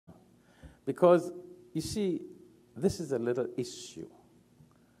Because, you see, this is a little issue.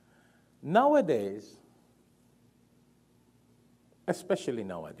 Nowadays, especially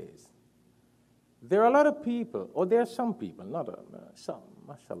nowadays, there are a lot of people, or there are some people, not some,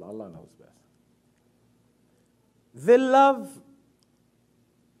 mashallah, Allah knows best. They love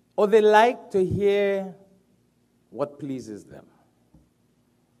or they like to hear what pleases them.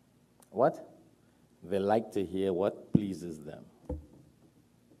 What? They like to hear what pleases them.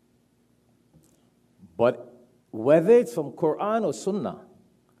 But whether it's from Quran or Sunnah,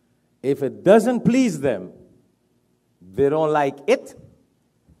 if it doesn't please them, they don't like it,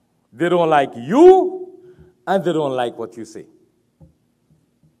 they don't like you, and they don't like what you say.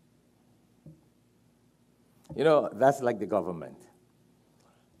 You know, that's like the government.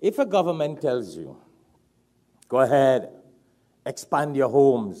 If a government tells you, go ahead, expand your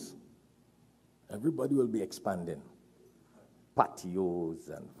homes, everybody will be expanding. Patios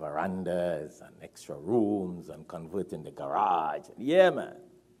and verandas and extra rooms and converting the garage. Yeah, man.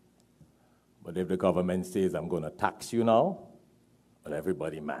 But if the government says, I'm going to tax you now, well,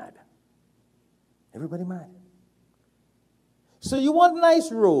 everybody mad. Everybody mad. So you want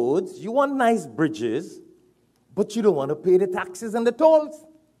nice roads, you want nice bridges, but you don't want to pay the taxes and the tolls.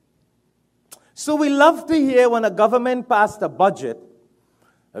 So we love to hear when a government passed a budget,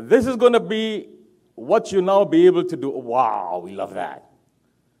 this is going to be what you now be able to do. Wow, we love that.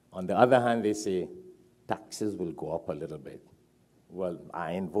 On the other hand, they say, taxes will go up a little bit. Well,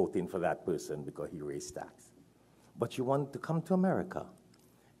 I ain't voting for that person because he raised tax. But you want to come to America,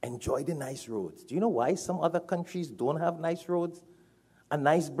 enjoy the nice roads. Do you know why some other countries don't have nice roads and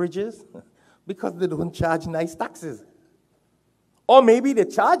nice bridges? Because they don't charge nice taxes. Or maybe they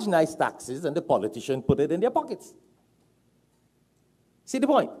charge nice taxes and the politicians put it in their pockets. See the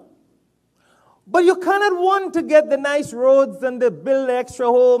point? But you cannot want to get the nice roads and to build the extra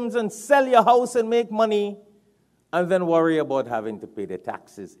homes and sell your house and make money and then worry about having to pay the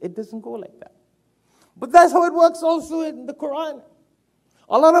taxes. It doesn't go like that. But that's how it works also in the Quran.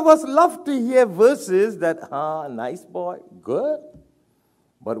 A lot of us love to hear verses that, nice boy, good.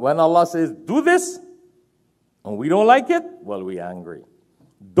 But when Allah says, do this, and we don't like it, well, we're angry.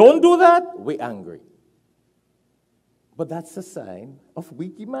 Don't do that, we're angry. But that's a sign of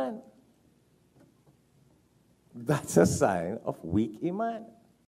weak Iman. That's a sign of weak Iman.